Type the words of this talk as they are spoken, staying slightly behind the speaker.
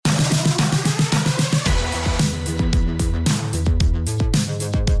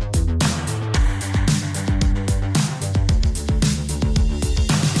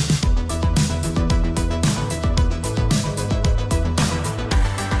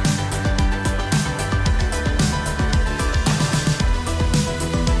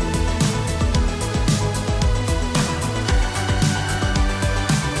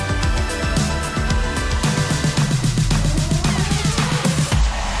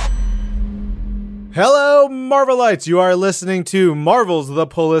Hello, Marvelites! You are listening to Marvel's The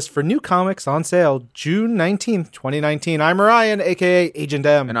Pull List for new comics on sale June 19th, 2019. I'm Ryan, a.k.a. Agent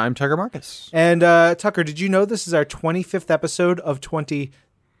M. And I'm Tucker Marcus. And Tucker, did you know this is our 25th episode of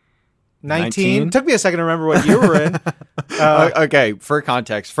 2019? Took me a second to remember what year we're in. Okay, for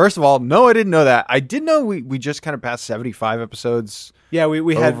context. First of all, no, I didn't know that. I did know we just kind of passed 75 episodes. Yeah,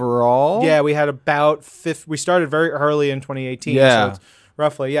 we had overall. Yeah, we had about we started very early in 2018. Yeah. So it's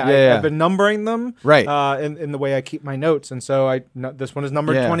roughly, I've been numbering them right in the way I keep my notes, and so this one is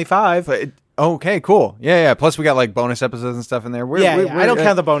numbered 25. Okay, cool. Yeah. Plus, we got like bonus episodes and stuff in there. I don't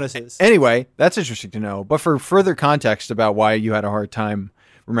count the bonuses. Anyway, that's interesting to know. But for further context about why you had a hard time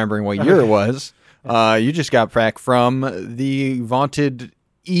remembering what year it was, you just got back from the vaunted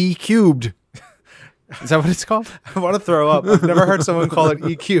E cubed. Is that what it's called? I want to throw up. I've never heard someone call it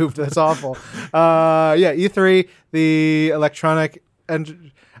E cubed. That's awful. E3, the Electronic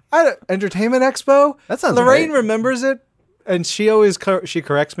Entertainment Expo. That sounds Lorraine right. remembers it, and she always she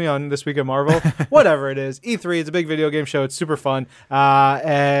corrects me on This Week at Marvel. Whatever it is, E3. It's a big video game show. It's super fun,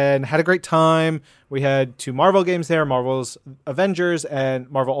 and had a great time. We had 2 Marvel games there: Marvel's Avengers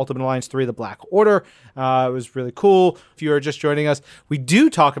and Marvel Ultimate Alliance 3: The Black Order. It was really cool. If you are just joining us, we do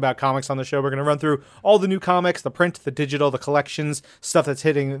talk about comics on the show. We're going to run through all the new comics, the print, the digital, the collections, stuff that's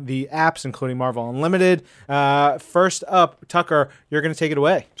hitting the apps, including Marvel Unlimited. First up, Tucker, you're going to take it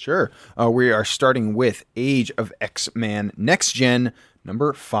away. Sure. We are starting with Age of X-Men Next Gen,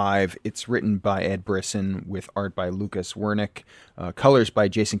 number 5. It's written by Ed Brisson with art by Lucas Wernick, colors by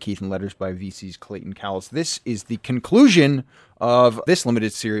Jason Keith, and letters by VC's Clayton Cowles. This is the conclusion of this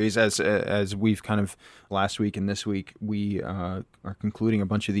limited series. As we've kind of last week and this week, we are concluding a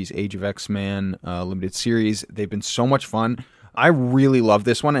bunch of these Age of X-Men limited series. They've been so much fun. I really love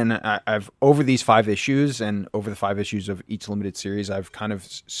this one, and I've over these 5 issues and over the 5 issues of each limited series, I've kind of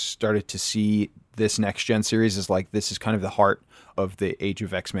started to see this Next Gen series as like this is kind of the heart of the Age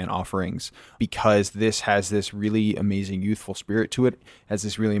of X-Men offerings, because this has this really amazing youthful spirit to it, has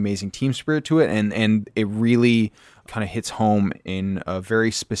this really amazing team spirit to it, and it really kind of hits home in a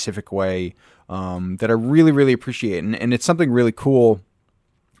very specific way that I really, really appreciate. And it's something really cool,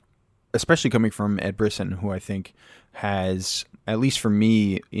 especially coming from Ed Brisson, who I think has, at least for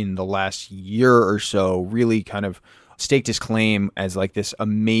me, in the last year or so, really kind of staked his claim as like this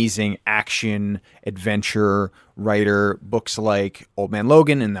amazing action adventure writer. Books like Old Man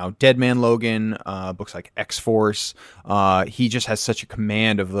Logan and now Dead Man Logan, books like X-Force. He just has such a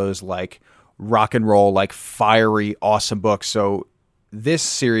command of those like rock and roll, like fiery, awesome books. So this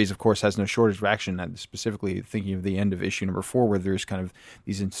series, of course, has no shortage of action. I'm specifically thinking of the end of issue number 4, where there's kind of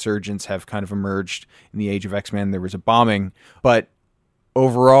these insurgents have kind of emerged in the Age of X-Men. There was a bombing, but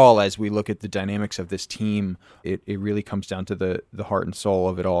overall, as we look at the dynamics of this team, it really comes down to the heart and soul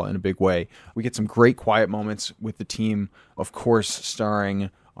of it all in a big way. We get some great quiet moments with the team, of course, starring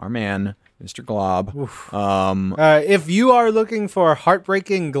our man, Mr. Glob. If you are looking for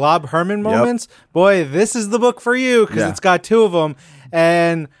heartbreaking Glob Herman moments, boy, this is the book for you, because it's got 2 of them,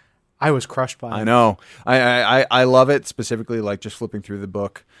 and I was crushed by it. I know. I love it, specifically like just flipping through the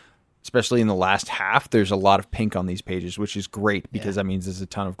book. Especially in the last half, there's a lot of pink on these pages, which is great because that means there's a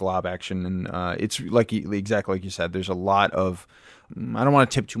ton of glob action. And it's like exactly like you said, there's a lot of, I don't want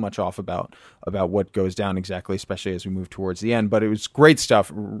to tip too much off about what goes down exactly, especially as we move towards the end. But it was great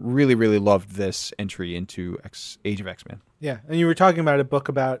stuff. Really, really loved this entry into Age of X-Men. Yeah, and you were talking about a book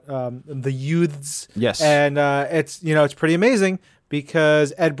about the youths. Yes. And it's pretty amazing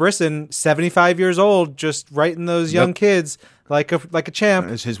because Ed Brisson, 75 years old, just writing those young kids like a champ.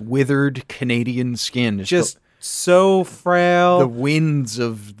 It's his withered Canadian skin. Just so frail. The winds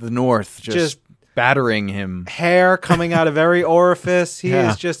of the north just battering him. Hair coming out of every orifice. He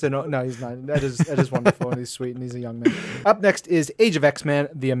is just no, he's not. That is wonderful, and he's sweet, and he's a young man. Up next is Age of X-Men,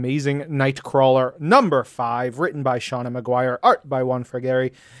 The Amazing Nightcrawler, number 5, written by Shauna Maguire, art by Juan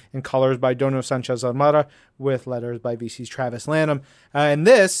Frageri, and colors by Dono Sanchez Almada, with letters by VC's Travis Lanham. And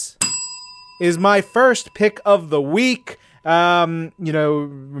this is my first pick of the week.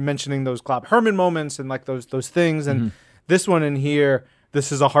 Mentioning those Glob Herman moments and like those things, and this one in here,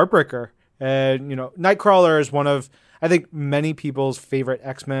 this is a heartbreaker. And Nightcrawler is one of, I think, many people's favorite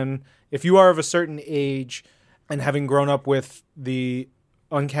X-Men. If you are of a certain age and having grown up with the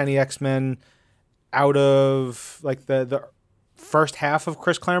Uncanny X-Men out of like the first half of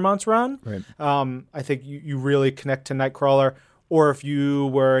Chris Claremont's run, right. I think you really connect to Nightcrawler. Or if you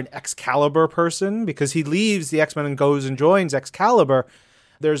were an Excalibur person, because he leaves the X-Men and goes and joins Excalibur,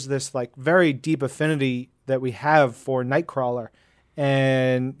 there's this like very deep affinity that we have for Nightcrawler.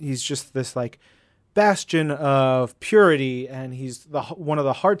 And he's just this like bastion of purity, and he's one of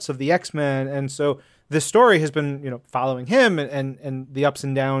the hearts of the X-Men. And so this story has been, following him and the ups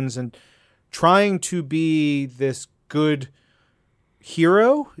and downs and trying to be this good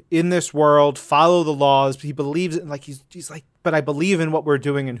hero in this world, follow the laws. He believes in, like, he's like, but I believe in what we're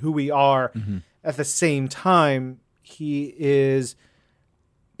doing and who we are. Mm-hmm. At the same time, he is,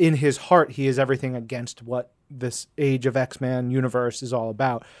 in his heart, he is everything against what this Age of X-Men universe is all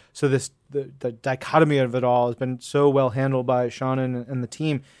about. So the dichotomy of it all has been so well handled by Sean and the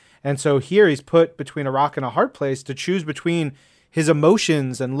team. And so here he's put between a rock and a hard place to choose between his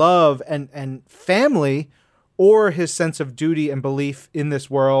emotions and love and family, or his sense of duty and belief in this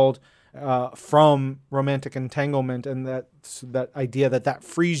world, from romantic entanglement, and that idea that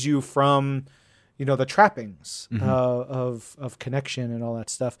frees you from, the trappings of connection and all that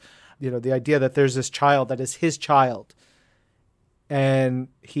stuff. The idea that there's this child that is his child, and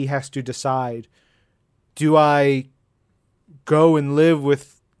he has to decide, do I go and live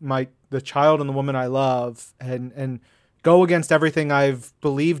with the child and the woman I love and go against everything I've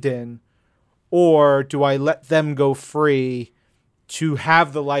believed in, or do I let them go free to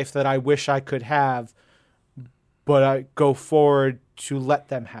have the life that I wish I could have, but I go forward to let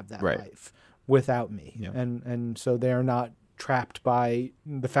them have that life without me. Yeah. And so they're not trapped by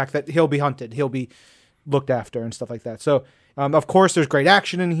the fact that he'll be hunted, he'll be looked after and stuff like that. So, of course, there's great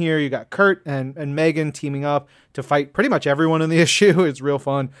action in here. You got Kurt and Megan teaming up to fight pretty much everyone in the issue. It's real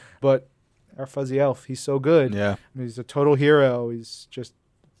fun. But our fuzzy elf, he's so good. Yeah. He's a total hero. He's just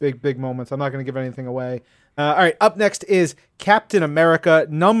big moments. I'm not going to give anything away. All right, up next is Captain America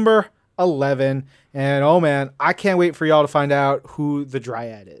number 11. And oh man, I can't wait for y'all to find out who the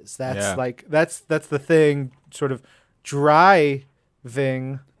Dryad is. That's the thing, sort of driving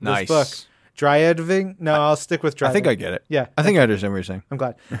this book. Dryadving? No, I'll stick with Dryad. I think I get it. Yeah. I think I understand what you're saying. I'm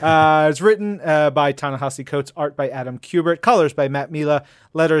glad. It's written by Ta-Nehisi Coates, art by Adam Kubert, colors by Matt Mila,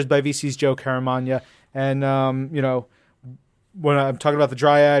 letters by VC's Joe Caramagna. And, when I'm talking about the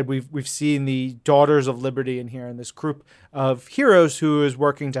Dryad, we've seen the Daughters of Liberty in here, and this group of heroes who is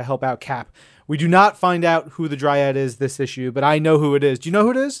working to help out Cap. We do not find out who the Dryad is this issue, but I know who it is. Do you know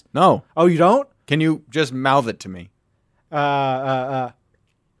who it is? No. Oh, you don't? Can you just mouth it to me? One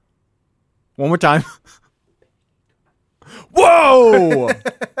more time. Whoa!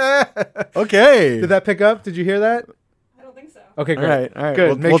 Okay. Did that pick up? Did you hear that? I don't think so. Okay, great. All right.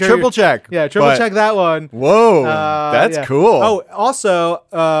 Good. We'll triple check. Yeah, check that one. Whoa, that's cool. Oh,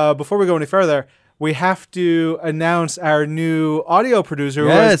 also, before we go any further, we have to announce our new audio producer who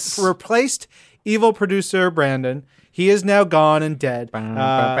has replaced evil producer Brandon. He is now gone and dead.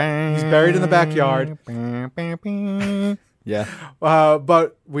 He's buried in the backyard. Yeah.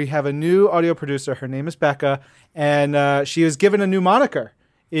 But we have a new audio producer. Her name is Becca, and she was given a new moniker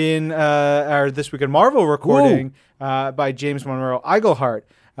in our This Week in Marvel recording by James Monroe Iglehart.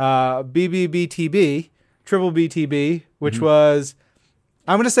 BBBTB, Triple BTB, which was,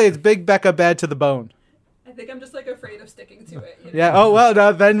 I'm going to say it's Big Becca Bad to the Bone. I think I'm just afraid of sticking to it. Yeah. Oh, well,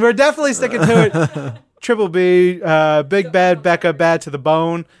 no, then we're definitely sticking to it. Triple B, Big Bad Becca Bad to the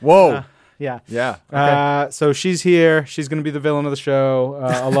Bone. Whoa. Yeah. Yeah. Okay. So she's here. She's going to be the villain of the show,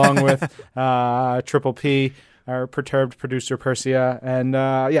 along with Triple P, our perturbed producer, Persia. And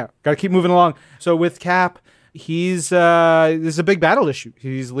got to keep moving along. So with Cap, this is a big battle issue.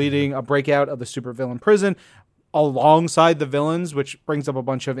 He's leading a breakout of the supervillain prison alongside the villains, which brings up a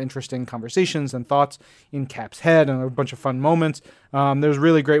bunch of interesting conversations and thoughts in Cap's head and a bunch of fun moments. There's a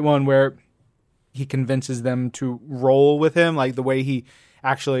really great one where he convinces them to roll with him, like the way he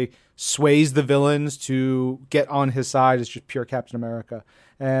actually sways the villains to get on his side is just pure Captain America.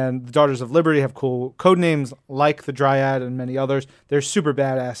 And the Daughters of Liberty have cool code names like the Dryad and many others. They're super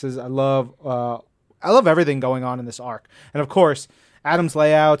badasses. I love everything going on in this arc. And of course, Adam's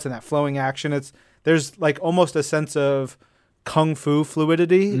layouts and that flowing action, there's like almost a sense of kung fu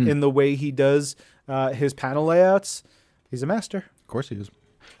fluidity in the way he does his panel layouts. He's a master. Of course he is.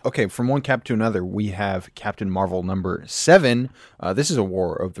 Okay, from one cap to another, we have Captain Marvel number 7. This is a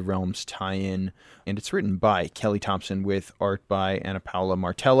War of the Realms tie-in, and it's written by Kelly Thompson with art by Anna Paula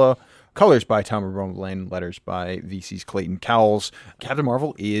Martella, colors by Tom Romlin, letters by VC's Clayton Cowles. Captain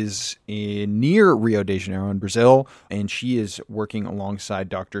Marvel is near Rio de Janeiro in Brazil, and she is working alongside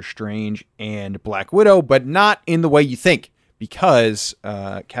Doctor Strange and Black Widow, but not in the way you think, because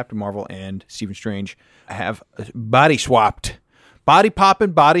Captain Marvel and Stephen Strange have body swapped. Body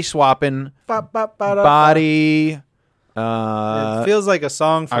popping, body swapping, body. It feels like a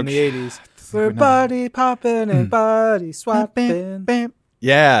song from the 80s. We're body popping and body swapping.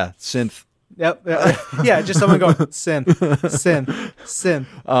 Yeah, synth. Yep. Yeah, just someone going, sin, sin, sin.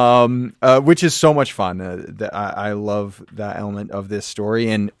 Which is so much fun. I love that element of this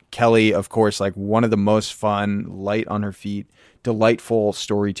story. And Kelly, of course, like one of the most fun, light on her feet, delightful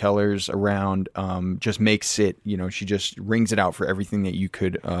storytellers around, just makes it, she just rings it out for everything that you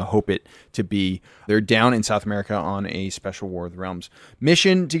could hope it to be. They're down in South America on a special War of the Realms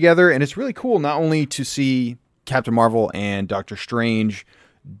mission together. And it's really cool not only to see Captain Marvel and Doctor Strange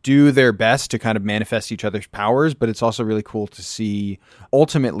do their best to kind of manifest each other's powers, but it's also really cool to see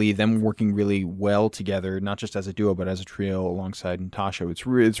ultimately them working really well together, not just as a duo, but as a trio alongside Natasha. It's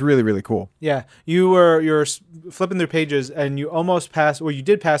really, really cool. Yeah, you're flipping through pages and you almost you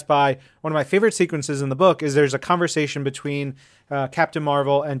did pass by one of my favorite sequences in the book. Is there's a conversation between Captain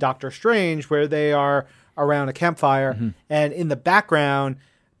Marvel and Doctor Strange where they are around a campfire, and in the background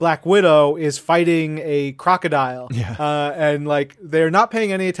Black Widow is fighting a crocodile, and like they're not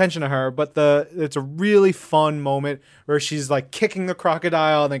paying any attention to her, but it's a really fun moment where she's like kicking the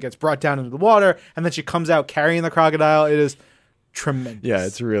crocodile and then gets brought down into the water, and then she comes out carrying the crocodile. It is tremendous. Yeah,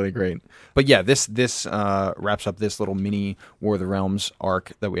 it's really great. But yeah, this wraps up this little mini War of the Realms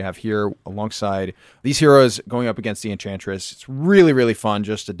arc that we have here alongside these heroes going up against the Enchantress. It's really, really fun.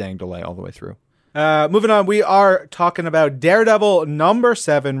 Just a dang delay all the way through. Moving on, we are talking about Daredevil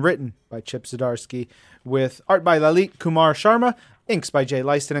 #7, written by Chip Zdarsky, with art by Lalit Kumar Sharma, inks by Jay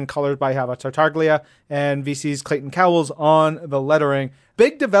Leiston, and colors by Hava Tartaglia, and VC's Clayton Cowles on the lettering.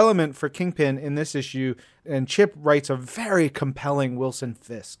 Big development for Kingpin in this issue, and Chip writes a very compelling Wilson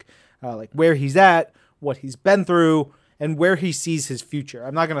Fisk, like where he's at, what he's been through, and where he sees his future.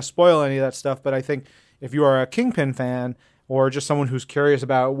 I'm not going to spoil any of that stuff, but I think if you are a Kingpin fan, or just someone who's curious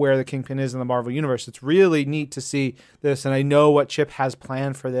about where the Kingpin is in the Marvel Universe, it's really neat to see this. And I know what Chip has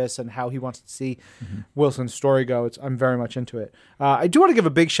planned for this and how he wants to see Wilson's story go. I'm very much into it. I do want to give a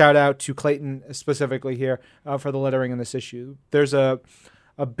big shout out to Clayton specifically here for the lettering in this issue. There's a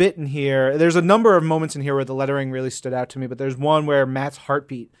bit in here. There's a number of moments in here where the lettering really stood out to me, but there's one where Matt's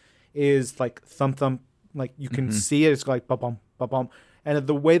heartbeat is like thump thump, like you can see it. It's like ba-bum, ba-bum. And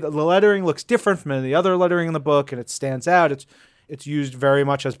the way that the lettering looks different from any other lettering in the book, and it stands out. It's used very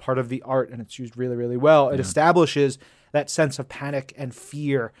much as part of the art, and it's used really, really well. It establishes that sense of panic and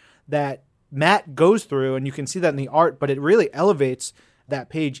fear that Matt goes through, and you can see that in the art, but it really elevates that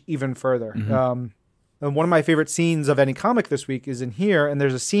page even further. And one of my favorite scenes of any comic this week is in here, and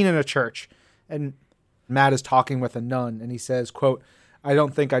there's a scene in a church, and Matt is talking with a nun, and he says, quote, "I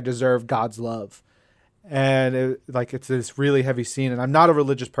don't think I deserve God's love." And it's this really heavy scene, and I'm not a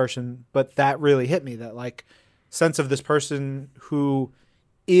religious person, but that really hit me, that like sense of this person who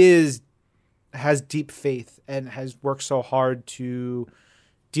has deep faith and has worked so hard to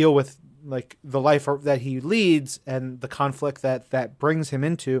deal with like the life that he leads and the conflict that brings him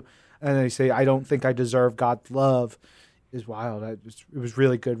into. And then he say, "I don't think I deserve God's love," is wild. It was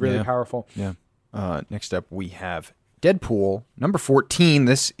really good, really powerful. Yeah. Next up, we have Deadpool #14.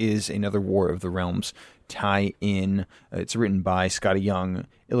 This is another War of the Realms tie-in. It's written by Scotty Young,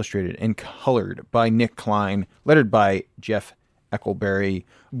 illustrated and colored by Nick Klein, lettered by Jeff Eckelberry.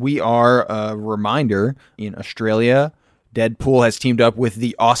 We are a reminder, in Australia, Deadpool has teamed up with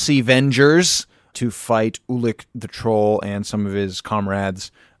the Aussie Vengers to fight Ulik the Troll and some of his comrades.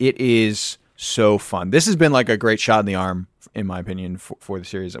 It is so fun. This has been like a great shot in the arm, in my opinion, for the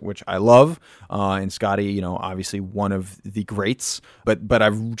series, which I love. And Scotty, obviously one of the greats. But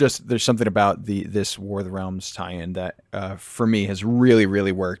there's something about this War of the Realms tie-in that for me has really,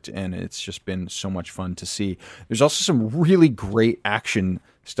 really worked, and it's just been so much fun to see. There's also some really great action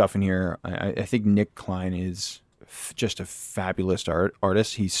stuff in here. I think Nick Klein is just a fabulous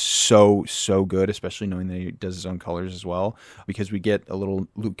artist. He's so good, especially knowing that he does his own colors as well, because we get a little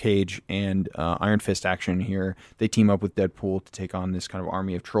Luke Cage and Iron Fist action here. They team up with Deadpool to take on this kind of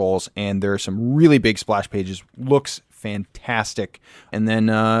army of trolls, and there are some really big splash pages. Looks fantastic. And then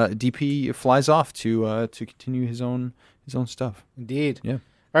DP flies off to continue his own stuff. Indeed. Yeah.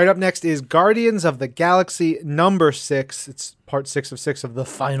 All right, up next is Guardians of the Galaxy #6. It's part 6 of 6 of The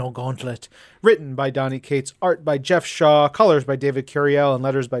Final Gauntlet. Written by Donny Cates, art by Jeff Shaw, colors by David Curiel, and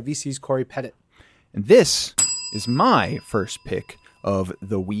letters by VC's Corey Pettit. And this is my first pick of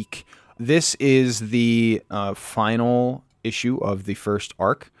the week. This is the final issue of the first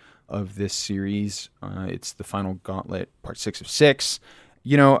arc of this series. It's The Final Gauntlet, part 6 of 6.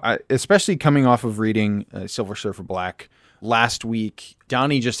 Especially coming off of reading Silver Surfer Black last week,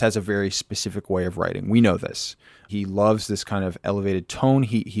 Donnie just has a very specific way of writing. We know this. He loves this kind of elevated tone.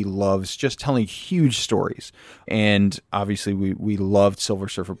 He loves just telling huge stories. And obviously we loved Silver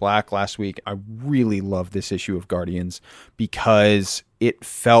Surfer Black last week. I really love this issue of Guardians because it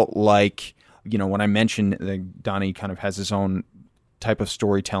felt like when I mentioned that Donnie kind of has his own type of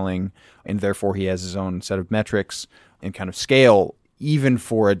storytelling, and therefore he has his own set of metrics and kind of scale, even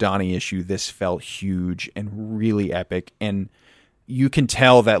for a Donnie issue, this felt huge and really epic. And you can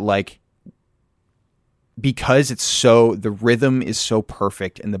tell that, like, because the rhythm is so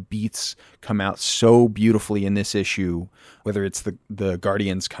perfect and the beats come out so beautifully in this issue, whether it's the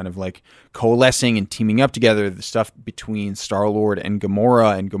Guardians kind of like coalescing and teaming up together, the stuff between Star-Lord and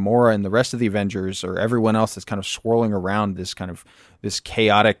Gamora and the rest of the Avengers, or everyone else that's kind of swirling around this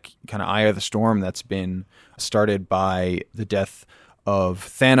chaotic kind of eye of the storm that's been started by the death of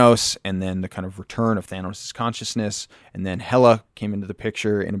Thanos, and then the kind of return of Thanos' consciousness, and then Hela came into the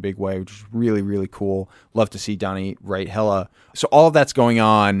picture in a big way, which is really, really cool. Love to see Donnie write Hela. So all of that's going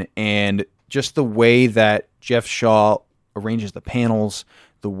on, and just the way that Jeff Shaw arranges the panels,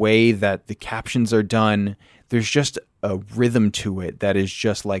 the way that the captions are done, there's just a rhythm to it that is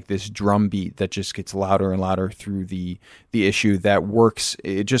just like this drum beat that just gets louder and louder through the issue that works.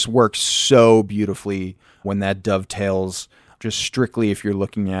 It just works so beautifully when that dovetails, just strictly if you're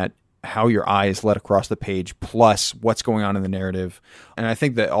looking at how your eye is led across the page, plus what's going on in the narrative. And I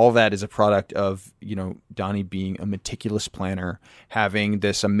think that all that is a product of, Donnie being a meticulous planner, having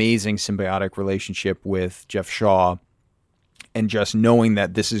this amazing symbiotic relationship with Jeff Shaw, and just knowing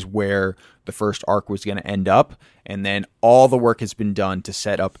that this is where the first arc was going to end up. And then all the work has been done to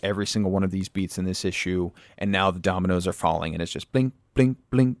set up every single one of these beats in this issue. And now the dominoes are falling, and it's just blink, blink,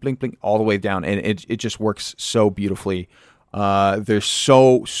 blink, blink, blink, all the way down. And it just works so beautifully. There's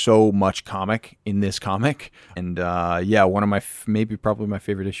so much comic in this comic, and one of my probably my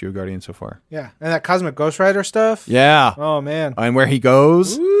favorite issue of Guardian so far. Yeah, and that Cosmic Ghost Rider stuff. Yeah. Oh man. And where he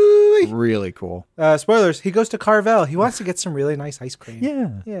goes, Ooh-wee. really cool. Spoilers: he goes to Carvel. He wants to get some really nice ice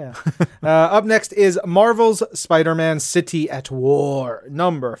cream. Yeah. Up next is Marvel's Spider-Man: City at War,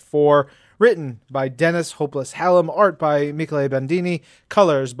 number 4. Written by Dennis Hopeless Hallam, art by Michele Bandini,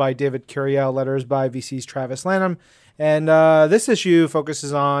 colors by David Curiel, letters by VC's Travis Lanham. And this issue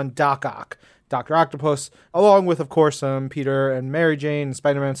focuses on Doc Ock, Dr. Octopus, along with, of course, some Peter and Mary Jane and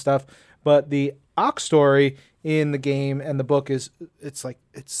Spider-Man stuff. But the Ock story in the game and the book it's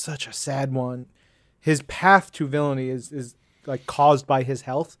such a sad one. His path to villainy is like caused by his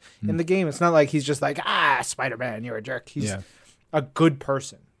health in the game. It's not like he's just like, Spider-Man, you're a jerk. He's a good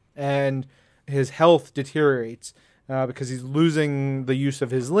person. And his health deteriorates because he's losing the use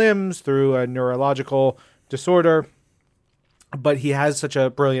of his limbs through a neurological disorder. But he has such a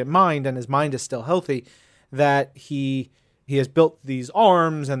brilliant mind, and his mind is still healthy, that he has built these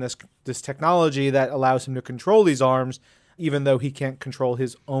arms and this technology that allows him to control these arms, even though he can't control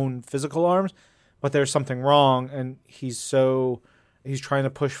his own physical arms. But there's something wrong, and he's trying to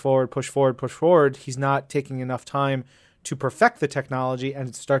push forward. He's not taking enough time to perfect the technology, and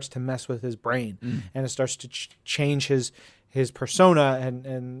it starts to mess with his brain, and it starts to change his persona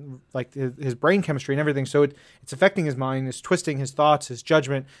and like his brain chemistry and everything. So it's affecting his mind, it's twisting his thoughts, his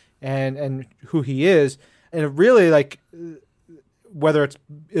judgment, and who he is. And it really, like, whether it's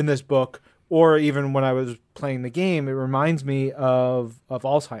in this book or even when I was playing the game, it reminds me of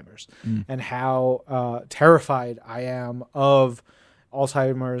Alzheimer's and how terrified I am of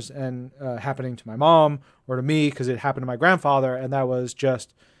Alzheimer's and happening to my mom or to me, because it happened to my grandfather, and that was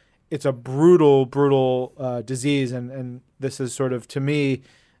just, it's a brutal disease, and this is sort of, to me,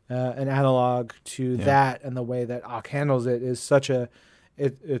 an analog to that, and the way that Ock handles it is such a,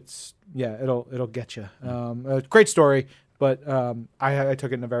 it'll get you. A great story, but I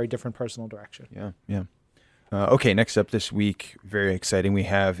took it in a very different personal direction. Yeah. Okay, next up this week, very exciting. We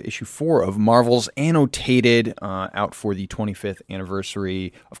have issue 4 of Marvel's Annotated out for the 25th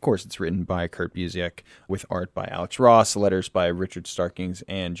anniversary. Of course, it's written by Kurt Busiek with art by Alex Ross, letters by Richard Starkings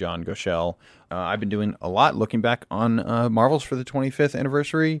and John Goschel. I've been doing a lot looking back on Marvel's for the 25th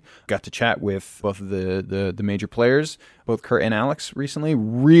anniversary. Got to chat with both of the major players, both Kurt and Alex, recently.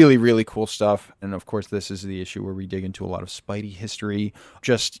 Really, really cool stuff. And of course, this is the issue where we dig into a lot of Spidey history.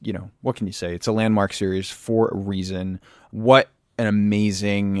 Just, what can you say? It's a landmark series for a reason. What an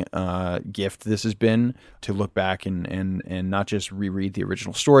amazing gift this has been to look back and not just reread the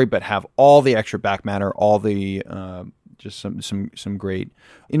original story, but have all the extra back matter, all the just some great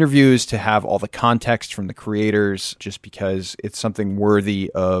interviews, to have all the context from the creators, just because it's something worthy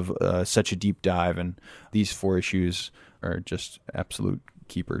of such a deep dive. And these 4 issues are just absolute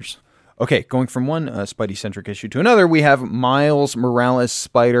keepers. Okay, going from one Spidey-centric issue to another, we have Miles Morales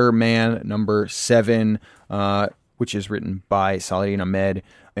Spider-Man number 7. which is written by Saladin Ahmed,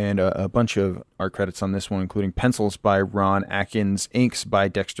 and a bunch of art credits on this one, including pencils by Ron Atkins, inks by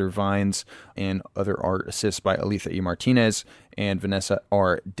Dexter Vines, and other art assists by Aletha E. Martinez and Vanessa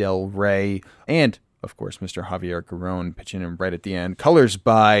R. Del Rey, and of course, Mr. Javier Garron pitching in right at the end. Colors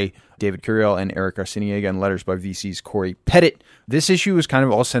by David Curiel and Eric Arciniega, and letters by VC's Corey Pettit. This issue is kind of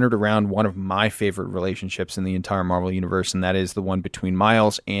all centered around one of my favorite relationships in the entire Marvel Universe, and that is the one between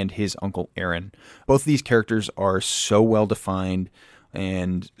Miles and his uncle Aaron. Both of these characters are so well defined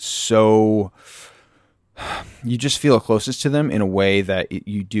and so... you just feel closest to them in a way that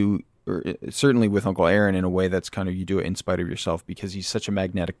you do... or certainly with Uncle Aaron in a way that's kind of you do it in spite of yourself, because he's such a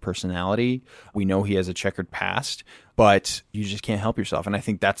magnetic personality. We know he has a checkered past, but you just can't help yourself. And I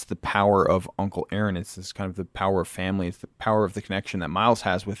think that's the power of Uncle Aaron. It's this kind of the power of family. It's the power of the connection that Miles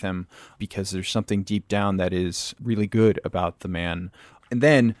has with him, because there's something deep down that is really good about the man. And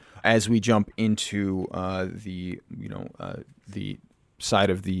then as we jump into the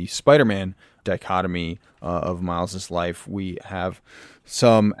side of the Spider-Man dichotomy of Miles's life, we have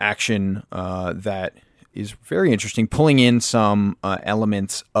some action that is very interesting, pulling in some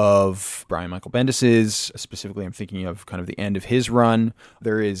elements of Brian Michael Bendis's. Specifically, I'm thinking of kind of the end of his run.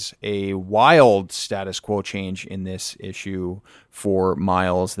 There is a wild status quo change in this issue for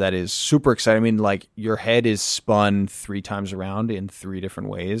Miles that is super exciting. I mean, like, your head is spun 3 times around in 3 different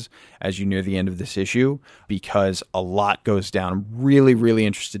ways as you near the end of this issue, because a lot goes down. I'm really, really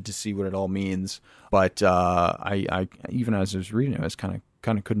interested to see what it all means. But I even as I was reading it, I was kind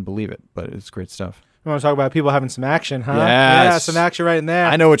of couldn't believe it. But it's great stuff. You want to talk about people having some action, huh? Yes. Yeah, some action right in there.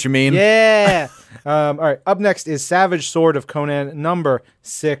 I know what you mean. Yeah. All right. Up next is Savage Sword of Conan number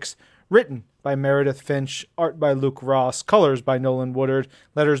 6, written by Meredith Finch, art by Luke Ross, colors by Nolan Woodard,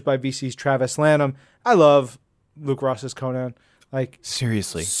 letters by VC's Travis Lanham. I love Luke Ross's Conan. Like,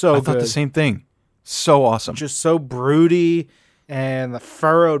 seriously, so I thought good. the same thing. So awesome. Just so broody, and the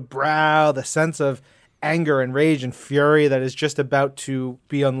furrowed brow, the sense of anger and rage and fury that is just about to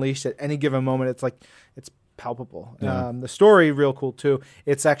be unleashed at any given moment. It's like, it's palpable. Yeah. The story, real cool too.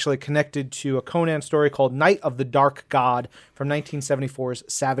 It's actually connected to a Conan story called Night of the Dark God from 1974's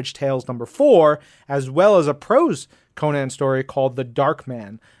Savage Tales number 4, as well as a prose Conan story called The Dark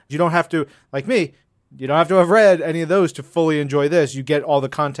Man. You don't have to, like me, you don't have to have read any of those to fully enjoy this. You get all the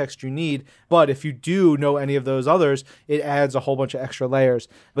context you need. But if you do know any of those others, it adds a whole bunch of extra layers.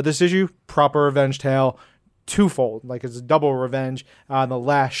 But this issue, proper revenge tale, twofold. Like, it's a double revenge. The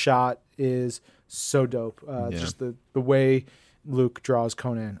last shot is so dope. Just the way Luke draws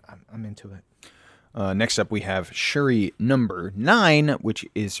Conan, I'm into it. Next up, we have Shuri number 9, which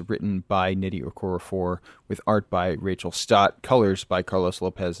is written by Nnedi Okorafor with art by Rachel Stott, colors by Carlos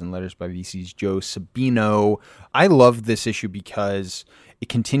Lopez, and letters by VC's Joe Sabino. I love this issue because it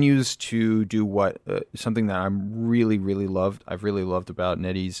continues to do what something that I'm really, really loved. I've really loved about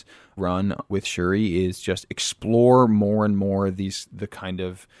Nnedi's run with Shuri is just explore more and more the kind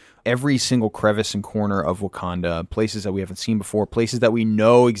of every single crevice and corner of Wakanda, places that we haven't seen before, places that we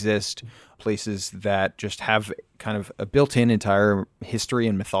know exist, places that just have kind of a built-in entire history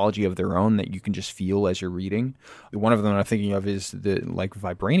and mythology of their own that you can just feel as you're reading. One of them I'm thinking of is the like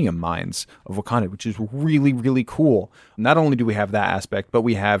vibranium mines of Wakanda, which is really, really cool. Not only do we have that aspect, but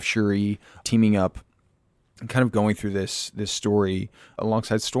we have Shuri teaming up and kind of going through this story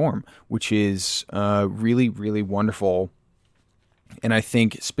alongside Storm, which is really, really wonderful. And I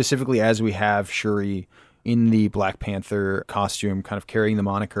think specifically as we have Shuri in the Black Panther costume, kind of carrying the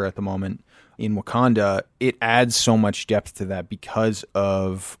moniker at the moment in Wakanda, it adds so much depth to that because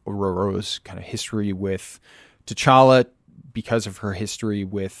of Ororo's kind of history with T'Challa, because of her history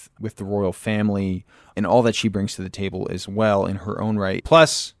with the royal family, and all that she brings to the table as well in her own right.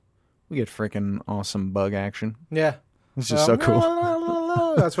 Plus, we get freaking awesome bug action. Yeah. It's just so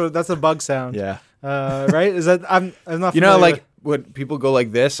cool. That's a bug sound. Yeah. Right? Is that I'm not You know, familiar like when people go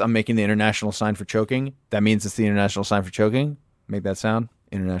like this, I'm making the international sign for choking. That means it's the international sign for choking. Make that sound.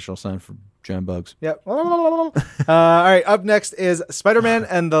 International sign for giant bugs. Yep. All right. Up next is Spider-Man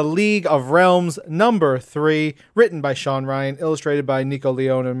and the League of Realms number 3, written by Sean Ryan, illustrated by Nico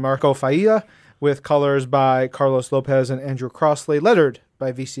Leone and Marco Failla, with colors by Carlos Lopez and Andrew Crossley, lettered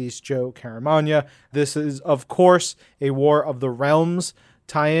by VC's Joe Caramagna. This is, of course, a War of the Realms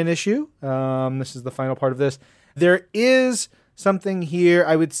tie-in issue. This is the final part of this. There is something here,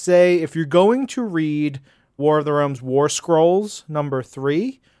 I would say, if you're going to read War of the Realms War Scrolls number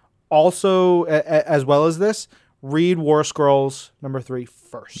 3, also, as well as this, read War Scrolls number 3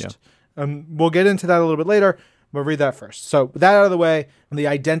 first. Yeah. We'll get into that a little bit later, but read that first. So with that out of the way, the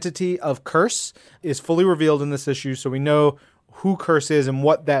identity of Curse is fully revealed in this issue, so we know who Curse is and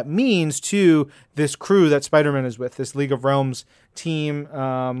what that means to this crew that Spider-Man is with, this League of Realms team,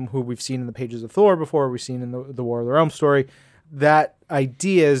 who we've seen in the pages of Thor before, we've seen in the War of the Realms story. That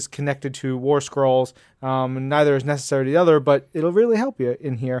idea is connected to War Scrolls, and neither is necessary to the other, but it'll really help you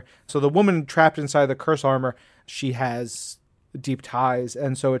in here. So the woman trapped inside the Curse armor, she has deep ties,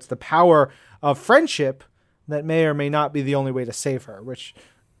 and so it's the power of friendship that may or may not be the only way to save her, which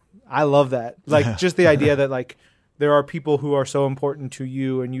I love that. Like, just the idea that, like, there are people who are so important to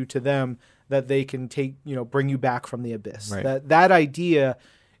you and you to them that they can take, bring you back from the abyss. Right. That idea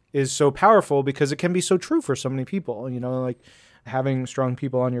is so powerful because it can be so true for so many people. Like having strong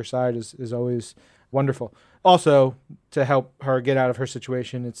people on your side is always wonderful. Also, to help her get out of her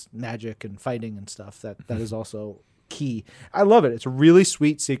situation, it's magic and fighting and stuff. That is also key. I love it. It's a really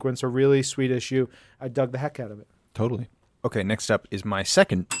sweet sequence, a really sweet issue. I dug the heck out of it. Totally. Okay, next up is my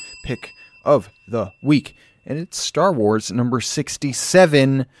second pick of the week, and it's Star Wars number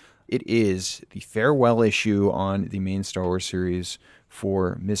 67. It is the farewell issue on the main Star Wars series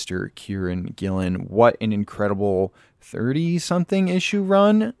for Mr. Kieran Gillen. What an incredible 30-something issue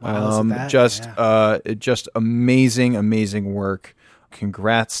run. Wow, Just amazing work.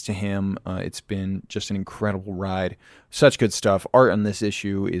 Congrats to him. It's been just an incredible ride. Such good stuff. Art on this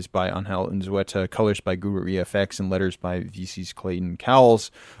issue is by Angel Unzueta, colors by Guru EFX, and letters by VC's Clayton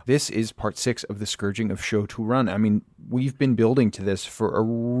Cowles. This is part 6 of the Scourging of Show to Run. I mean, we've been building to this for a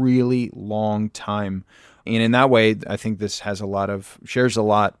really long time. And in that way, I think this shares a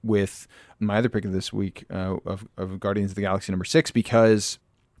lot with my other pick of this week of Guardians of the Galaxy number 6, because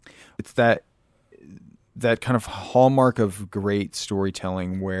it's that kind of hallmark of great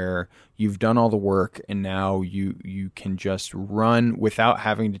storytelling where you've done all the work and now you can just run without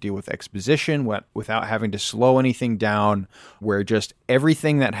having to deal with exposition, without having to slow anything down, where just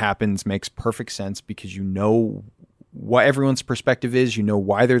everything that happens makes perfect sense because you know what everyone's perspective is, you know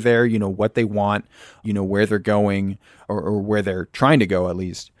why they're there, you know what they want, you know where they're going or where they're trying to go at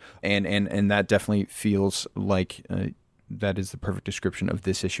least. And that definitely feels like that is the perfect description of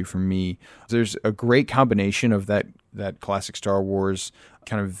this issue for me. There's a great combination of that classic Star Wars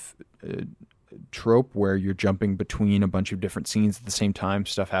kind of trope where you're jumping between a bunch of different scenes at the same time,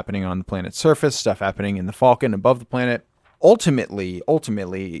 stuff happening on the planet's surface, stuff happening in the Falcon above the planet. Ultimately,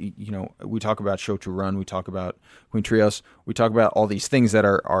 we talk about Show to Run, we talk about Queen Trios, we talk about all these things that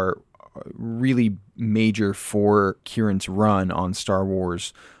are really major for Kieran's run on Star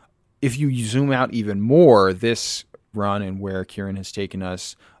Wars. If you zoom out even more, this run and where Kieran has taken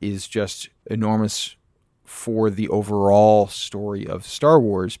us is just enormous for the overall story of Star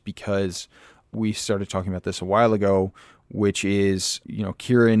Wars, because we started talking about this a while ago, which is,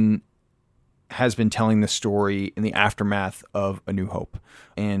 Kieran has been telling the story in the aftermath of A New Hope.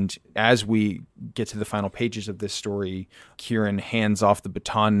 And as we get to the final pages of this story, Kieran hands off the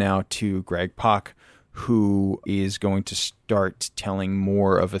baton now to Greg Pak, who is going to start telling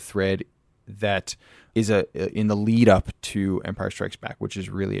more of a thread that is in the lead up to Empire Strikes Back, which is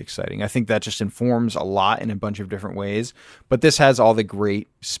really exciting. I think that just informs a lot in a bunch of different ways, but this has all the great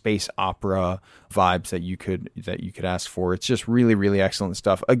space opera vibes that you could ask for. It's just really, really excellent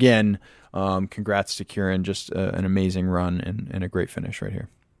stuff. Again, congrats to Kieran, just an amazing run and a great finish right here.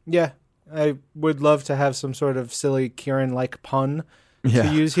 Yeah, I would love to have some sort of silly Kieran-like pun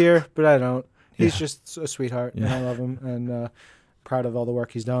to use here, but I don't. He's just a sweetheart, and I love him, and proud of all the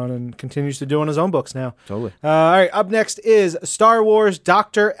work he's done and continues to do on his own books now. Totally. All right, up next is Star Wars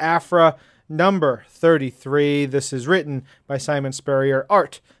Dr. Aphra number 33. This is written by Simon Spurrier,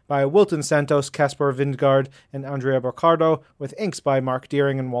 art by Wilton Santos, Caspar Vindgard, and Andrea Boccardo, with inks by Mark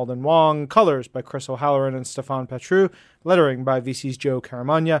Deering and Walden Wong, colors by Chris O'Halloran and Stefan Petru, lettering by VC's Joe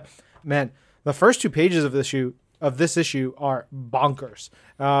Caramagna. Man, the first 2 pages of this issue are bonkers.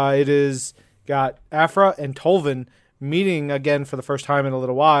 It is got Aphra and Tolvin meeting again for the first time in a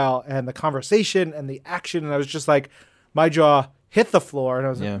little while, and the conversation and the action, and I was just like, my jaw hit the floor, and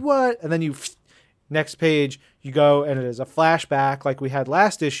I was like, what? And then next page, you go, and it is a flashback like we had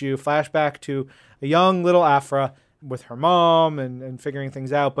last issue, flashback to a young little Aphra with her mom and figuring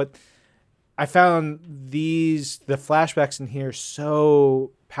things out. But I found the flashbacks in here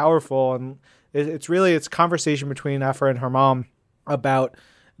so powerful, and it's conversation between Aphra and her mom about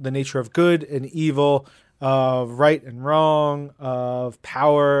the nature of good and evil, of right and wrong, of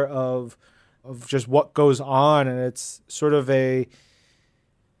power, of just what goes on. And it's sort of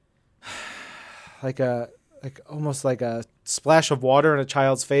almost like a splash of water in a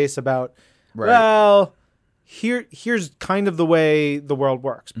child's face about, well, here's kind of the way the world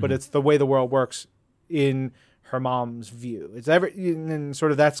works, but it's the way the world works in her mom's view. And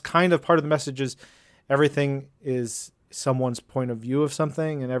sort of that's kind of part of the message is everything is someone's point of view of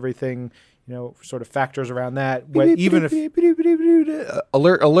something, and everything, sort of factors around that. Even if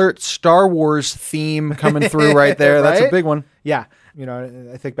alert, Star Wars theme coming through right there. That's a Right? big one. Yeah.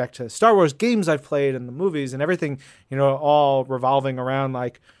 I think back to Star Wars games I've played and the movies and everything, all revolving around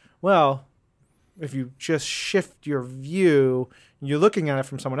like, well, if you just shift your view, you're looking at it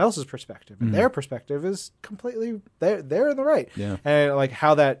from someone else's perspective. And their perspective is completely, they're in the right. Yeah. And like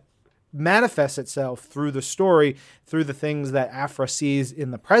how that manifests itself through the story, through the things that Afra sees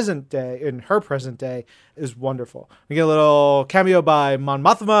in the present day, in her present day, is wonderful. We get a little cameo by Mon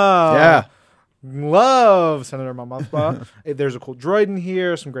Mothma. Yeah. Love Senator Mon Mothma. There's a cool droid in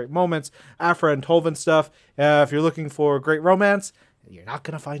here, some great moments. Afra and Tolvan stuff. If you're looking for great romance, you're not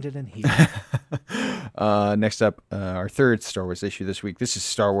going to find it in here. Next up, our third Star Wars issue this week. This is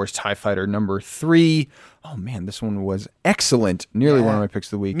Star Wars TIE Fighter number 3. Oh, man, this one was excellent. Nearly one of my picks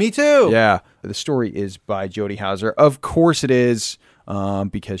of the week. Me too. Yeah. The story is by Jodie Hauser. Of course it is,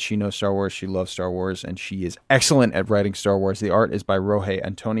 because she knows Star Wars, she loves Star Wars, and she is excellent at writing Star Wars. The art is by Roge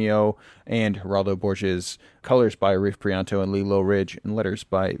Antonio and Geraldo Borges. Colors by Arif Prianto and Lilo Ridge. And letters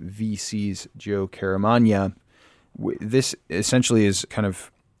by VC's Joe Caramagna. This essentially is kind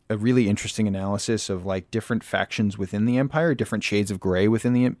of a really interesting analysis of like different factions within the Empire, different shades of gray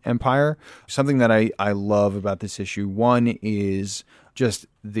within the Empire. Something that I love about this issue, one is just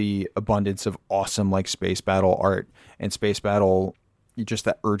the abundance of awesome like space battle art and space battle, just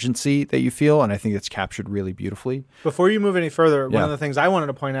that urgency that you feel, and I think it's captured really beautifully. Before you move any further, one of the things I wanted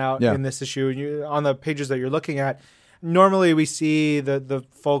to point out in this issue, on the pages that you're looking at, normally we see the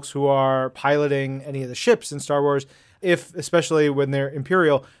folks who are piloting any of the ships in Star Wars, especially when they're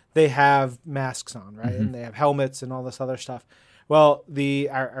Imperial, they have masks on, right? And they have helmets and all this other stuff. Well,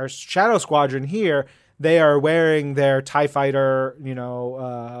 our Shadow Squadron here, they are wearing their TIE Fighter,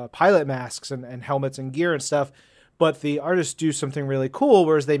 pilot masks and helmets and gear and stuff. But the artists do something really cool,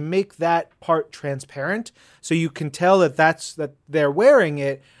 whereas they make that part transparent, so you can tell that they're wearing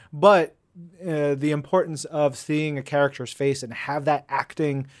it. But the importance of seeing a character's face and have that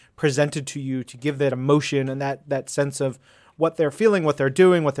acting presented to you to give that emotion and that sense of what they're feeling, what they're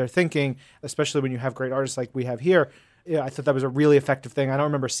doing, what they're thinking, especially when you have great artists like we have here. Yeah, I thought that was a really effective thing. I don't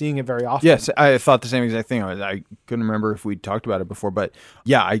remember seeing it very often. Yes, I thought the same exact thing. I couldn't remember if we'd talked about it before, but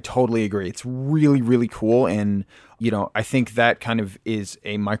yeah, I totally agree. It's really, really cool. And, I think that kind of is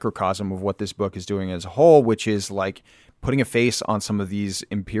a microcosm of what this book is doing as a whole, which is like putting a face on some of these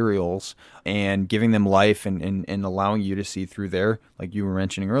Imperials and giving them life and allowing you to see through their, like you were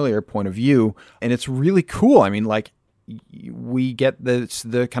mentioning earlier, point of view. And it's really cool. I mean, like, we get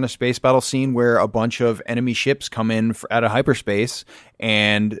the kind of space battle scene where a bunch of enemy ships come in out of hyperspace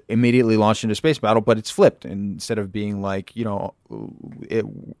and immediately launch into space battle, but it's flipped. Instead of being like, it's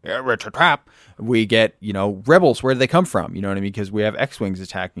a trap, we get, rebels. Where do they come from? You know what I mean? Because we have X-Wings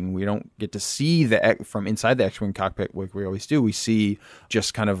attacking. We don't get to see from inside the X-Wing cockpit like we always do. We see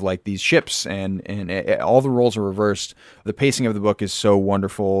just kind of like these ships and all the roles are reversed. The pacing of the book is so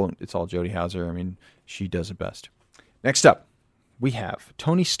wonderful. It's all Jodie Hauser. I mean, she does it best. Next up, we have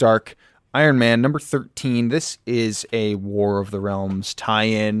Tony Stark, Iron Man, number 13. This is a War of the Realms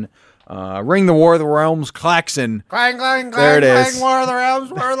tie-in. Ring the War of the Realms klaxon. Clang, clang, clang, there it is. War of the Realms,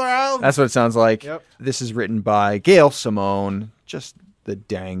 War of the Realms. That's what it sounds like. Yep. This is written by Gail Simone, just the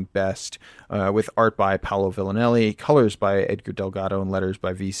dang best, with art by Paolo Villanelli, colors by Edgar Delgado, and letters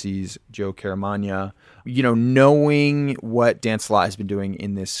by VC's Joe Caramagna. Knowing what Dan Slott has been doing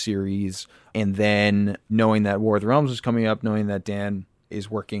in this series, and then knowing that War of the Realms was coming up, knowing that Dan is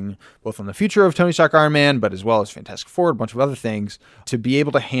working both on the future of Tony Stark Iron Man, but as well as Fantastic Four, a bunch of other things, to be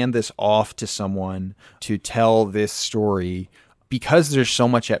able to hand this off to someone to tell this story, because there's so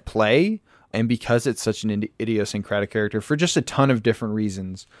much at play, and because it's such an idiosyncratic character for just a ton of different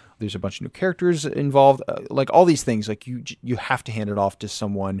reasons. There's a bunch of new characters involved, like all these things, like you have to hand it off to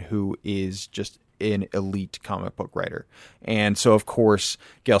someone who is just an elite comic book writer. And so, of course,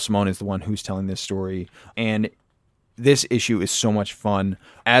 Gail Simone is the one who's telling this story. And this issue is so much fun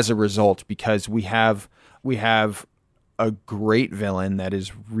as a result, because we have a great villain that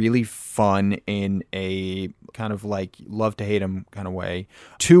is really fun in a kind of like love to hate him kind of way.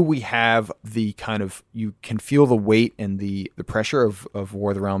 2, we have the kind of, you can feel the weight and the pressure of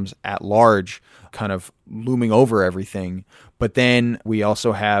War of the Realms at large kind of looming over everything. But then we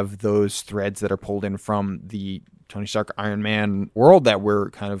also have those threads that are pulled in from the Tony Stark Iron Man world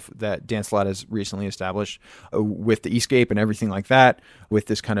that Dan Slott has recently established with the Escape and everything like that, with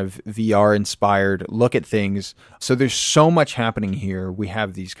this kind of VR inspired look at things. So there's so much happening here. We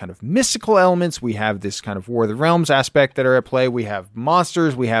have these kind of mystical elements. We have this kind of War of the Realms aspect that are at play. We have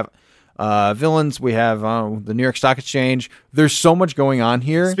monsters. We have Villains, we have the New York Stock Exchange. There's so much going on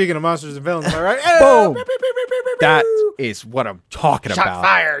here. Speaking of monsters and villains, am I right? Boom! That is what I'm talking Shot about.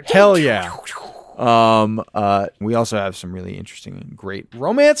 fired. Hell yeah. We also have some really interesting and great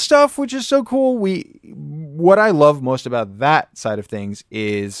romance stuff, which is so cool. What I love most about that side of things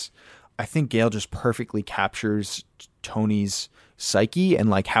is I think Gale just perfectly captures Tony's psyche and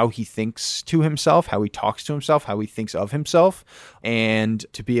like how he thinks to himself, how he talks to himself, how he thinks of himself, and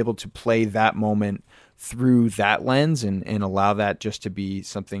to be able to play that moment through that lens and allow that just to be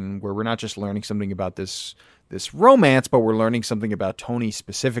something where we're not just learning something about this romance, but we're learning something about Tony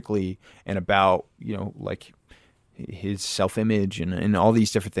specifically and about, like his self-image and all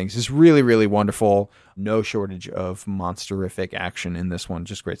these different things. It's really, really wonderful. No shortage of monsterific action in this one.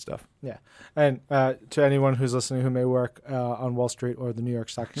 Just great stuff. Yeah. And to anyone who's listening who may work on Wall Street or the New York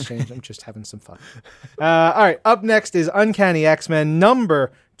Stock Exchange, I'm just having some fun. All right. Up next is Uncanny X-Men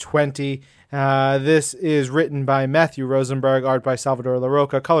number 20. This is written by Matthew Rosenberg, art by Salvador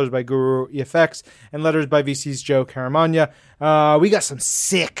LaRocca, colors by Guru EFX, and letters by VC's Joe Caramagna. We got some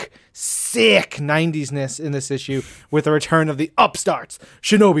sick 90s-ness in this issue with the return of the upstarts.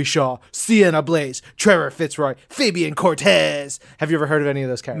 Shinobi Shaw, Sienna Blaze, Trevor Fitzroy, Fabian Cortez. Have you ever heard of any of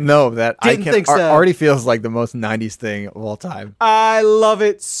those characters? No, that Didn't think so. already feels like the most 90s thing of all time. I love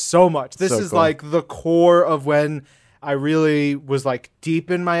it so much. This So is cool. like the core of when I really was like deep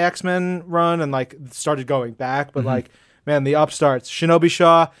in my X-Men run and like started going back. But like, man, the upstarts. Shinobi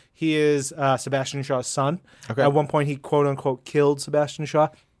Shaw, he is Sebastian Shaw's son. Okay. At one point, he quote unquote killed Sebastian Shaw.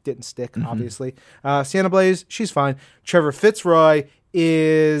 Didn't stick, obviously. Sienna Blaze, she's fine. Trevor Fitzroy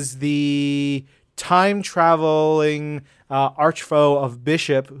is the time-traveling archfoe of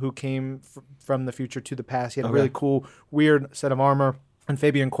Bishop, who came from the future to the past. He had a really cool, weird set of armor. And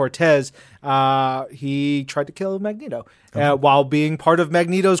Fabian Cortez, he tried to kill Magneto while being part of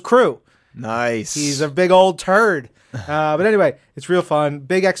Magneto's crew. Nice. He's a big old turd. But anyway, it's real fun.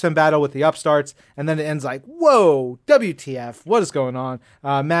 Big X-Men battle with the upstarts. And then it ends like, whoa, WTF, what is going on?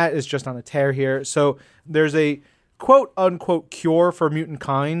 Matt is just on a tear here. So there's a quote-unquote cure for mutant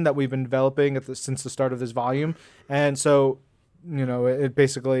kind that we've been developing since the start of this volume. And so, it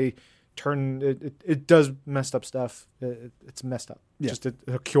basically it does messed up stuff. It's messed up. Yeah. Just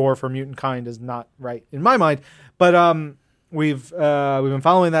a cure for mutant kind is not right in my mind. But we've been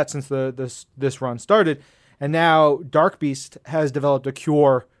following that since this run started. And now Dark Beast has developed a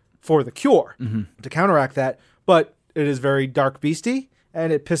cure for the cure to counteract that. But it is very Dark Beasty,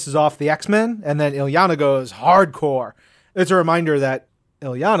 and it pisses off the X-Men. And then Illyana goes hardcore. It's a reminder that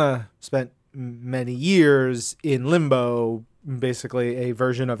Illyana spent many years in limbo, basically a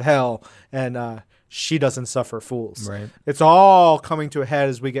version of hell, and she doesn't suffer fools. Right. It's all coming to a head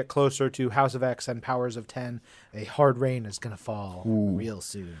as we get closer to House of X and Powers of 10. A hard rain is going to fall real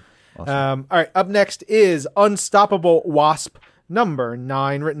soon. Awesome. All right, up next is Unstoppable Wasp number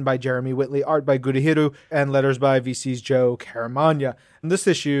 9, written by Jeremy Whitley, art by Gurihiru, and letters by VC's Joe Caramagna. And this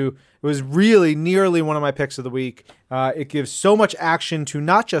issue was really nearly one of my picks of the week. It gives so much action to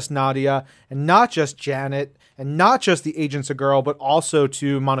not just Nadia and not just Janet and not just the Agents of Girl, but also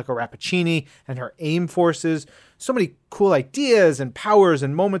to Monica Rappaccini and her AIM forces. So many cool ideas and powers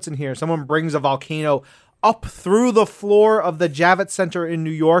and moments in here. Someone brings a volcano up through the floor of the Javits Center in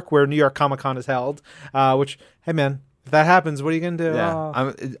New York, where New York Comic Con is held, which, hey man, if that happens, what are you going to do?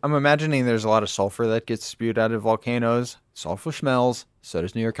 Yeah, I'm imagining there's a lot of sulfur that gets spewed out of volcanoes. Sulfur smells. So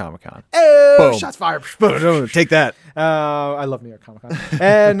does New York Comic Con. Oh, boom. Shots fired. Boom. Take that. I love New York Comic Con.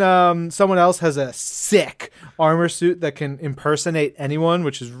 And someone else has a sick armor suit that can impersonate anyone,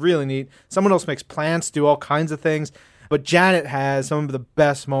 which is really neat. Someone else makes plants, do all kinds of things. But Janet has some of the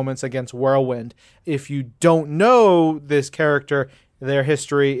best moments against Whirlwind. If you don't know this character, their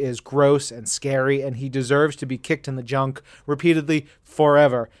history is gross and scary, and he deserves to be kicked in the junk repeatedly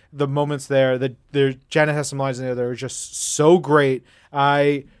forever. The moments there, Janet has some lines in there that are just so great.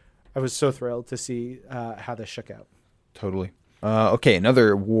 I was so thrilled to see how this shook out. Totally. Okay,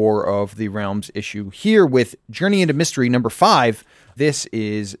 another War of the Realms issue here with Journey into Mystery number 5. This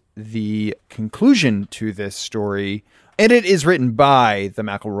is the conclusion to this story, and it is written by the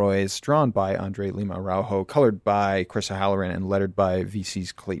McElroys, drawn by Andre Lima Araujo, colored by Chris O'Halloran, and lettered by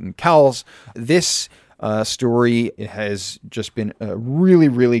VC's Clayton Cowles. This story has just been a really,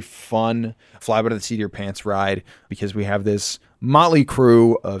 really fun fly by the seat of your pants ride, because we have this motley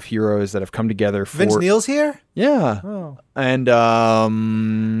crew of heroes that have come together for... Vince Neil's here? Yeah. Oh. And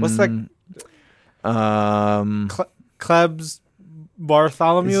what's that? Klebs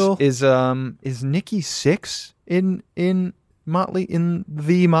Bartholomew is Nikki Sixx in the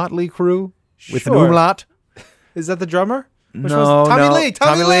Motley crew with an Sure. umlaut? Is that the drummer? Which was Tommy Lee.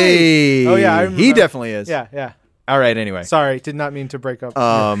 Tommy Lee. Oh, yeah. I remember. He definitely is. Yeah. All right, anyway. Sorry, did not mean to break up.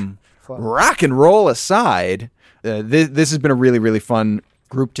 Rock and roll aside, this has been a really, really fun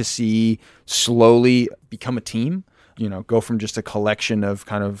group to see slowly become a team. Go from just a collection of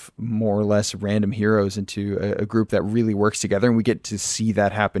kind of more or less random heroes into a group that really works together, and we get to see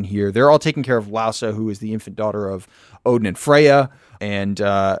that happen here. They're all taking care of Lausa, who is the infant daughter of Odin and Freya, and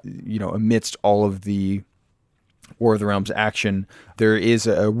amidst all of the War of the Realms action, there is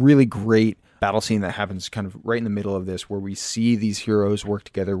a really great battle scene that happens kind of right in the middle of this, where we see these heroes work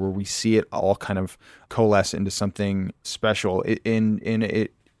together, where we see it all kind of coalesce into something special.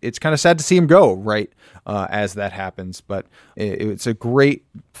 It's kind of sad to see him go right as that happens, but it's a great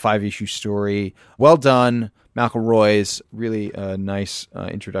 5-issue story. Well done. McElroy's really a nice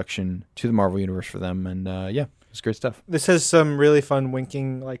introduction to the Marvel Universe for them, and it's great stuff. This has some really fun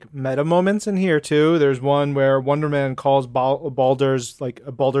winking meta moments in here too. There's one where Wonder Man calls Baldur's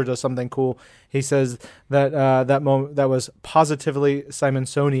Baldur does something cool. He says that that moment that was positively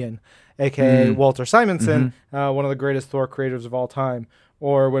Simonsonian, aka Walter Simonson, one of the greatest Thor creators of all time.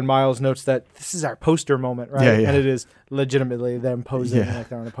 Or when Miles notes that this is our poster moment, right? Yeah. And it is legitimately them posing like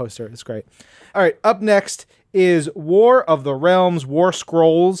they're on a poster. It's great. All right, up next is War of the Realms, War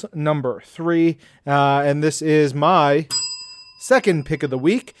Scrolls number 3. And this is my second pick of the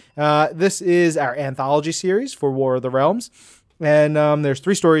week. This is our anthology series for War of the Realms. And there's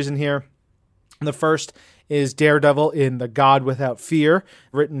 3 stories in here. The first is Daredevil in The God Without Fear,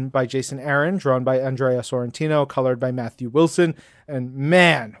 written by Jason Aaron, drawn by Andrea Sorrentino, colored by Matthew Wilson. And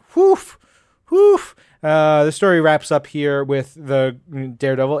man, the story wraps up here with the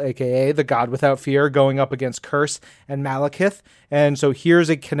Daredevil, a.k.a. The God Without Fear, going up against Curse and Malekith. And so here's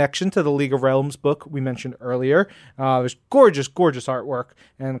a connection to the League of Realms book we mentioned earlier. There's gorgeous, gorgeous artwork,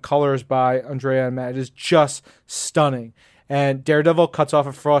 and colors by Andrea and Matt. It is just stunning. And Daredevil cuts off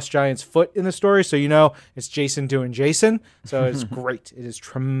a frost giant's foot in the story, so it's Jason doing Jason. So it's great. It is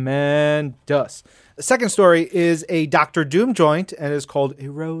tremendous. The second story is a Doctor Doom joint, and is called A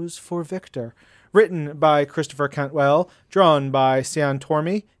Rose for Victor. Written by Christopher Cantwell, drawn by Sian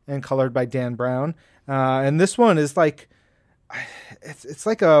Tormey, and colored by Dan Brown. And this one is it's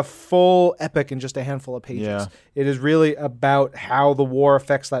like a full epic in just a handful of pages. Yeah. It is really about how the war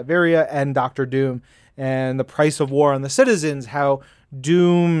affects Latveria and Doctor Doom, and the price of war on the citizens, how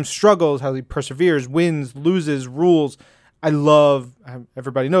Doom struggles, how he perseveres, wins, loses, rules.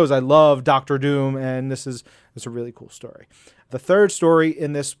 Everybody knows I love Doctor Doom, and it's a really cool story. The third story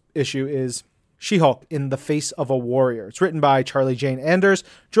in this issue is She-Hulk in the Face of a Warrior. It's written by Charlie Jane Anders,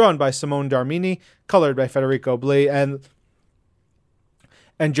 drawn by Simone Darmini, colored by Federico Blee, and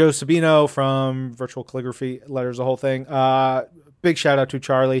Joe Sabino from Virtual Calligraphy letters the whole thing. Big shout out to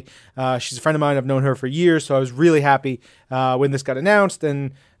Charlie. She's a friend of mine. I've known her for years, so I was really happy when this got announced.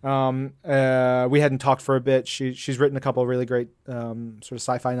 And we hadn't talked for a bit. She's written a couple of really great sort of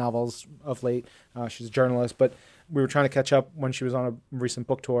sci-fi novels of late. She's a journalist, but we were trying to catch up when she was on a recent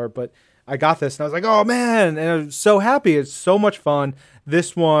book tour. But I got this, and I was like, oh, man. And I was so happy. It's so much fun. This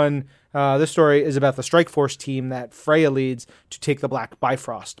story is about the Strike Force team that Freya leads to take the Black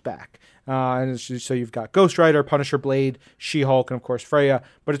Bifrost back. So you've got Ghost Rider, Punisher, Blade, She-Hulk, and of course Freya.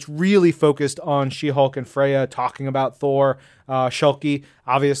 But it's really focused on She-Hulk and Freya talking about Thor. Shulky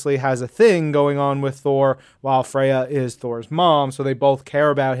obviously has a thing going on with Thor, while Freya is Thor's mom, so they both care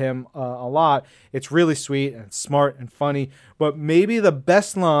about him a lot. It's really sweet and smart and funny. But maybe the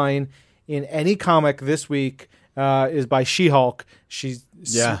best line in any comic this week is by She-Hulk. She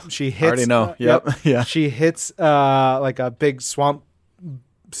hits. I already know. Yep. Yeah. She hits like a big swamp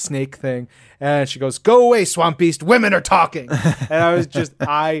snake thing, and she goes, "Go away, swamp beast! Women are talking." And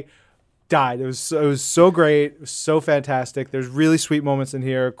I died. It was so great. It was so fantastic. There's really sweet moments in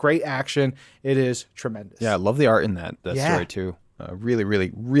here. Great action. It is tremendous. Yeah, I love the art in that story too. Really,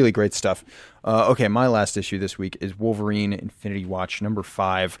 really, really great stuff. Okay, my last issue this week is Wolverine Infinity Watch number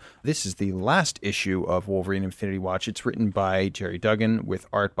 5. This is the last issue of Wolverine Infinity Watch. It's written by Jerry Duggan with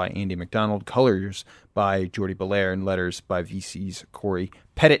art by Andy McDonald, colors by Jordi Belair, and letters by VC's Corey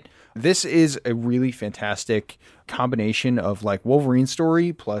Pettit. This is a really fantastic combination of Wolverine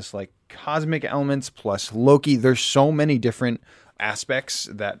story plus cosmic elements plus Loki. There's so many different aspects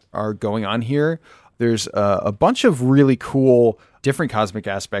that are going on here. There's a bunch of really cool different cosmic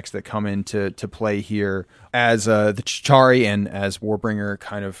aspects that come into play here as the Chitauri and as Warbringer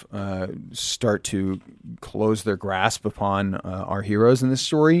kind of start to close their grasp upon our heroes in this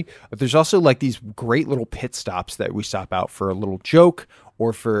story. But there's also these great little pit stops that we stop out for a little joke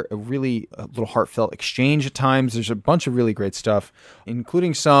or for a little heartfelt exchange at times. There's a bunch of really great stuff,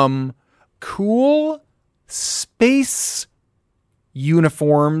 including some cool space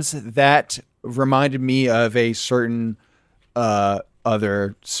uniforms that reminded me of a certain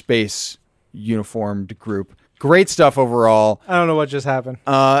other space uniformed group. Great stuff overall. I don't know what just happened.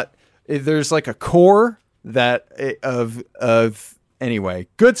 There's like a core that anyway,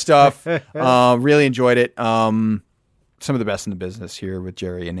 good stuff. Really enjoyed it. Some of the best in the business here with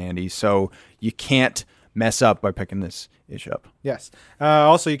Jerry and Andy. So you can't mess up by picking this issue up. Yes.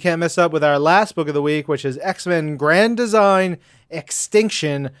 Also, you can't mess up with our last book of the week, which is X-Men Grand Design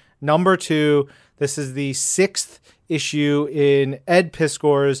Extinction #2. This is the 6th issue in Ed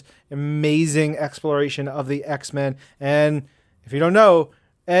Piskor's amazing exploration of the X-Men. And if you don't know,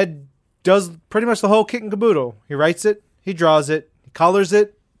 Ed does pretty much the whole kit and caboodle. He writes it, he draws it, he colors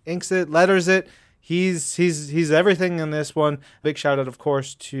it, inks it, letters it. He's everything in this one. Big shout out, of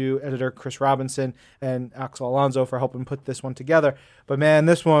course, to editor Chris Robinson and Axel Alonso for helping put this one together. But man,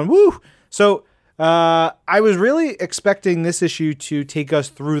 this one, woo! So I was really expecting this issue to take us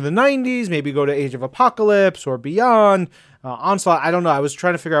through the 90s, maybe go to Age of Apocalypse or beyond, Onslaught. I don't know. I was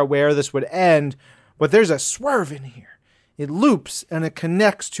trying to figure out where this would end, but there's a swerve in here. It loops and it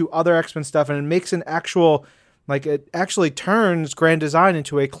connects to other X-Men stuff, and it makes an actual, like, it actually turns Grand Design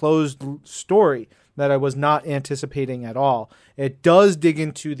into a closed story that I was not anticipating at all. It does dig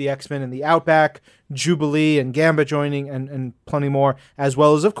into the X-Men in the Outback, Jubilee and Gambit joining, and plenty more, as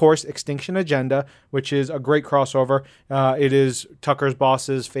well as, of course, Extinction Agenda, which is a great crossover. It is Tucker's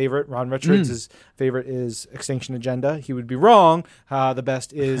boss's favorite. Ron Richards' favorite is Extinction Agenda. He would be wrong. The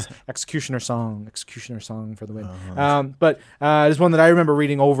best is Executioner Song for the win. But it's one that I remember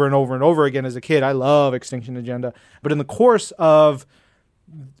reading over and over and over again as a kid. I love Extinction Agenda. But in the course of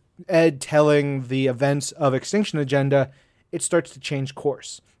Ed telling the events of Extinction Agenda, it starts to change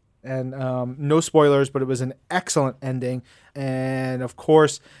course. And no spoilers, but it was an excellent ending. And of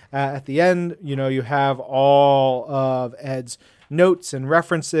course, at the end, you have all of Ed's notes and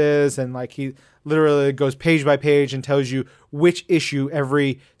references, and like he literally goes page by page and tells you which issue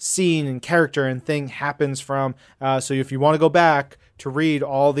every scene and character and thing happens from. So if you want to go back to read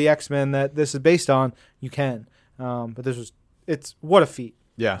all the X-Men that this is based on, you can. But it's what a feat.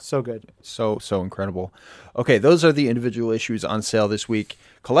 Yeah. So good. So incredible. Okay, those are the individual issues on sale this week.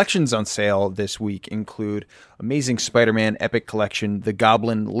 Collections on sale this week include Amazing Spider-Man Epic Collection, The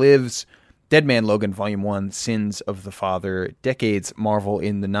Goblin Lives, Dead Man Logan Volume 1, Sins of the Father, Decades Marvel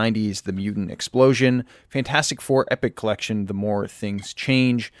in the 90s, The Mutant Explosion, Fantastic Four Epic Collection, The More Things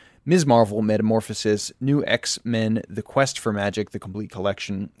Change, Ms. Marvel Metamorphosis, New X-Men, The Quest for Magic, The Complete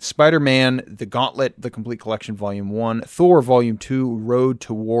Collection, Spider-Man, The Gauntlet, The Complete Collection Volume 1, Thor Volume 2, Road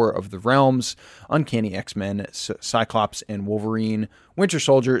to War of the Realms, Uncanny X-Men, Cyclops and Wolverine, Winter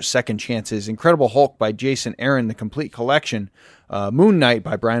Soldier, Second Chances, Incredible Hulk by Jason Aaron, The Complete Collection, Moon Knight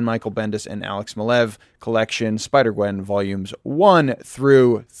by Brian Michael Bendis and Alex Malev Collection, Spider-Gwen Volumes 1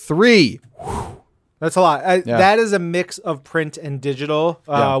 through 3. That's a lot. That is a mix of print and digital.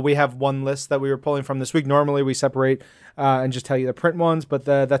 We have one list that we were pulling from this week. Normally we separate and just tell you the print ones, but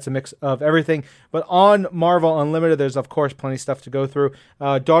that's a mix of everything. But on Marvel Unlimited, there's, of course, plenty of stuff to go through.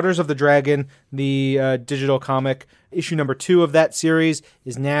 Daughters of the Dragon, the digital comic, issue number 2 of that series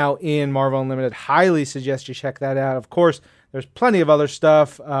is now in Marvel Unlimited. Highly suggest you check that out. Of course, there's plenty of other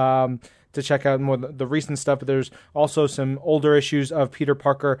stuff to check out more the recent stuff, but there's also some older issues of Peter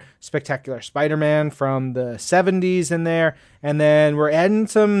Parker Spectacular Spider-Man from the 70s in there, and then we're adding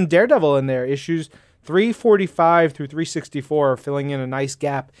some Daredevil in there. Issues 345 through 364 are filling in a nice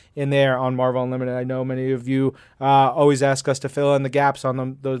gap in there on Marvel Unlimited. I know many of you always ask us to fill in the gaps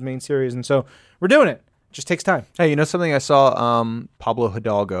on those main series, and so we're doing it. Just takes time. Hey, you know something? I saw Pablo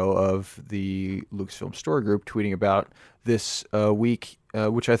Hidalgo of the Lucasfilm Store Group tweeting about this week,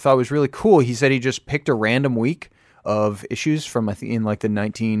 which I thought was really cool. He said he just picked a random week of issues from, I think, in like the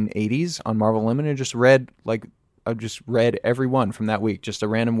 1980s on Marvel Unlimited, and I just read every one from that week, just a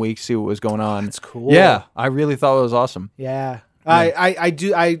random week, see what was going on. That's cool. Yeah, I really thought it was awesome. Yeah. I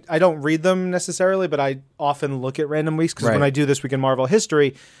don't read them necessarily, but I often look at random weeks because when I do This Week in Marvel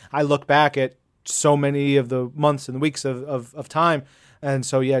History, I look back at so many of the months and weeks of time. And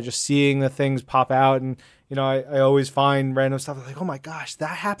so, yeah, just seeing the things pop out, and, I always find random stuff like, oh my gosh,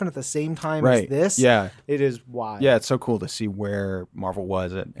 that happened at the same time as this. Yeah. It is wild. Yeah, it's so cool to see where Marvel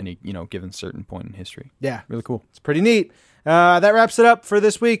was at any, given certain point in history. Yeah. Really cool. It's pretty neat. That wraps it up for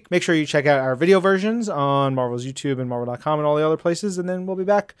this week. Make sure you check out our video versions on Marvel's YouTube and Marvel.com and all the other places, and then we'll be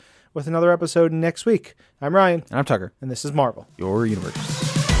back with another episode next week. I'm Ryan. And I'm Tucker. And this is Marvel, Your Universe.